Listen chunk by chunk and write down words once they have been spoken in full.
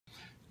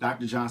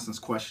Dr. Johnson's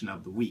question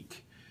of the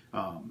week.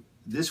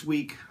 This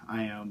week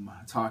I am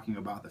talking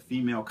about the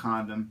female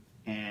condom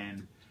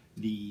and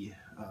the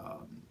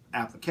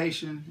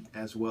application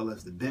as well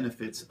as the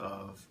benefits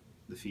of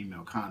the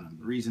female condom.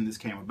 The reason this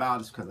came about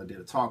is because I did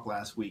a talk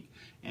last week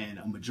and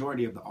a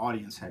majority of the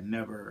audience had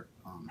never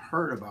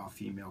heard about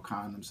female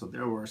condoms, so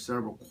there were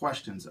several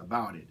questions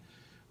about it.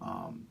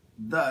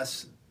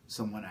 Thus,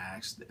 someone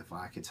asked if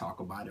I could talk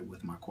about it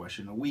with my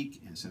question a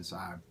week, and since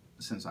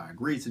I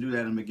agreed to do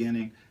that in the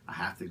beginning, I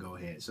have to go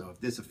ahead. So if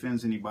this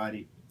offends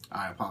anybody,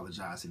 I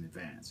apologize in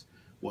advance.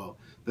 Well,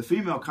 the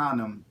female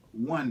condom,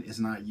 one, is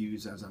not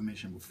used, as I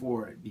mentioned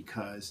before,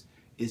 because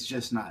it's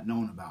just not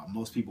known about.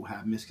 Most people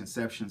have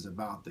misconceptions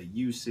about the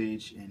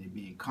usage and it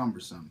being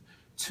cumbersome.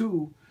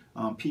 Two,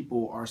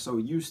 people are so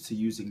used to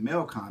using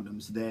male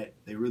condoms that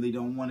they really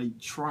don't want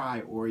to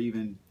try or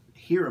even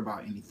hear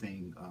about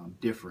anything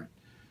different.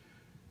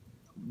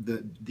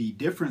 The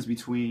difference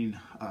between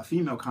a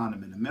female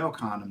condom and a male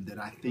condom that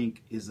I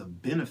think is a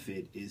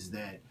benefit is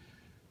that,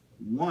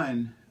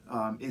 one,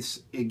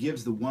 it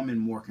gives the woman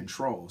more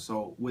control.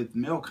 So with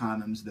male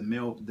condoms,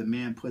 the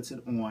man puts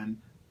it on,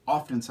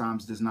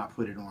 oftentimes does not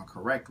put it on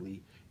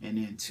correctly, and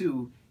then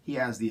two, he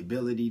has the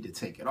ability to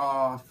take it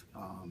off,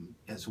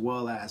 as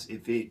well as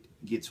if it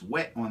gets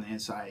wet on the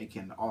inside, it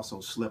can also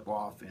slip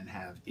off and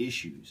have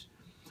issues.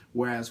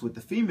 Whereas with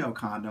the female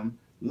condom,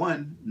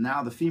 one,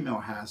 now the female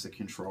has the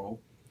control.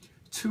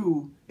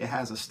 Two, it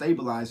has a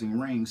stabilizing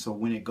ring, so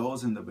when it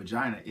goes in the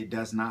vagina, it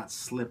does not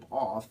slip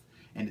off,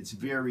 and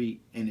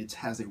it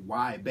has a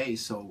wide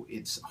base, so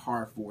it's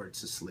hard for it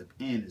to slip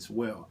in as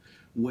well,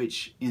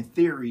 which in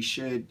theory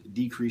should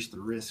decrease the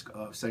risk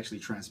of sexually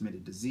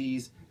transmitted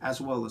disease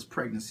as well as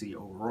pregnancy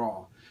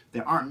overall.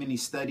 There aren't many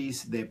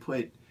studies that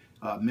put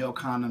male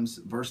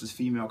condoms versus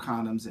female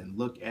condoms and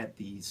look at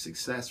the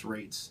success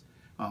rates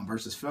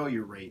versus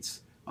failure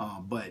rates,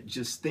 but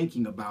just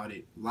thinking about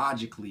it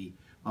logically,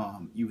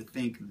 you would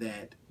think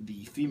that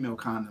the female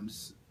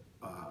condoms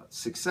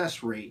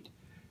success rate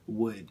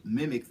would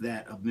mimic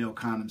that of male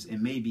condoms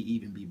and maybe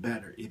even be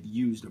better if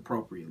used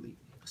appropriately.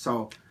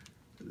 So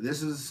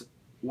this is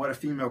what a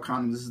female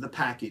condom, this is the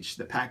package.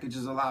 The package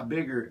is a lot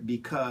bigger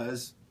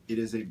because it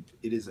is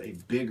a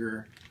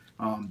bigger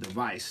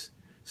device.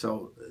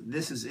 So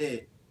this is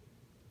it.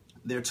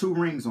 There are two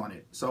rings on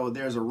it. So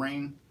there's a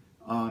ring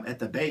at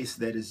the base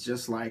that is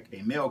just like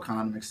a male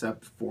condom,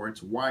 except for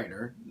it's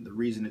wider. The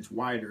reason it's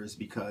wider is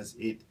because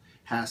it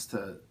has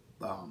to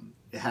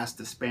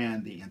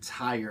span the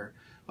entire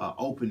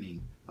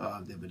opening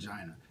of the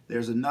vagina.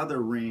 There's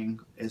another ring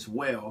as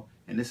well,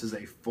 and this is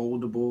a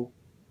foldable,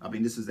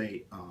 this is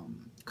a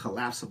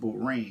collapsible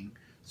ring,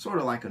 sort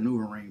of like a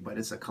Nuva ring, but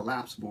it's a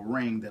collapsible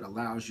ring that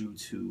allows you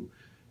to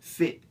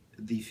fit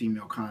the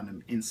female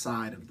condom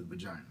inside of the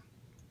vagina.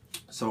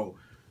 So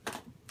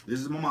this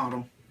is my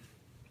model.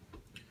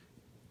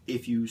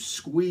 If you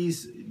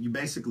squeeze, you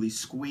basically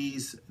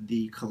squeeze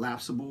the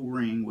collapsible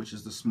ring, which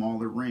is the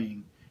smaller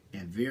ring,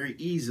 and very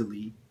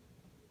easily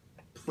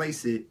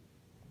place it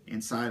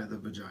inside of the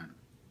vagina.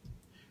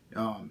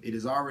 It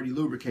is already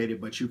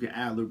lubricated, but you can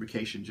add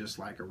lubrication just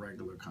like a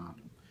regular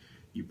condom.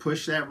 You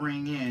push that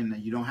ring in,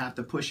 and you don't have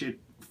to push it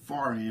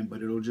far in,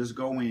 but it'll just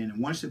go in. And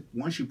once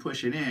you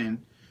push it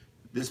in,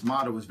 this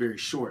model is very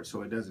short,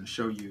 so it doesn't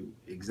show you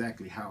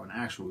exactly how an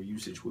actual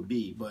usage would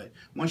be. But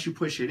once you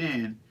push it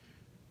in,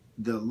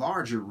 the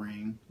larger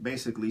ring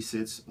basically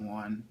sits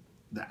on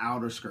the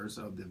outer skirts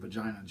of the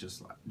vagina,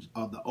 just like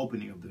of the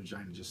opening of the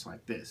vagina, just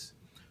like this.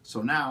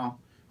 So now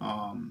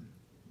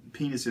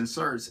penis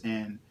inserts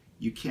and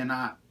you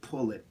cannot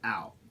pull it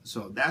out.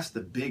 So that's the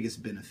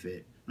biggest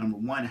benefit. Number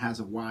one, it has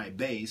a wide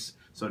base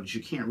so that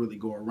you can't really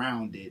go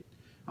around it.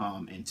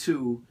 And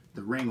two,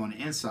 the ring on the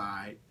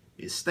inside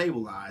is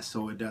stabilized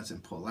so it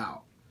doesn't pull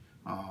out.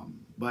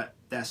 But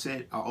that's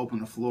it. I'll open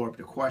the floor up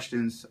to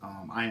questions.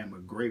 I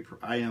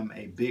am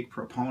a big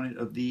proponent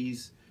of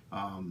these.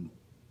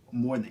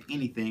 More than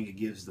anything, it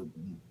gives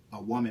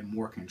a woman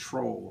more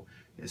control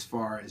as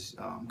far as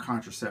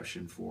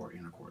contraception for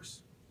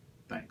intercourse.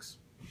 Thanks.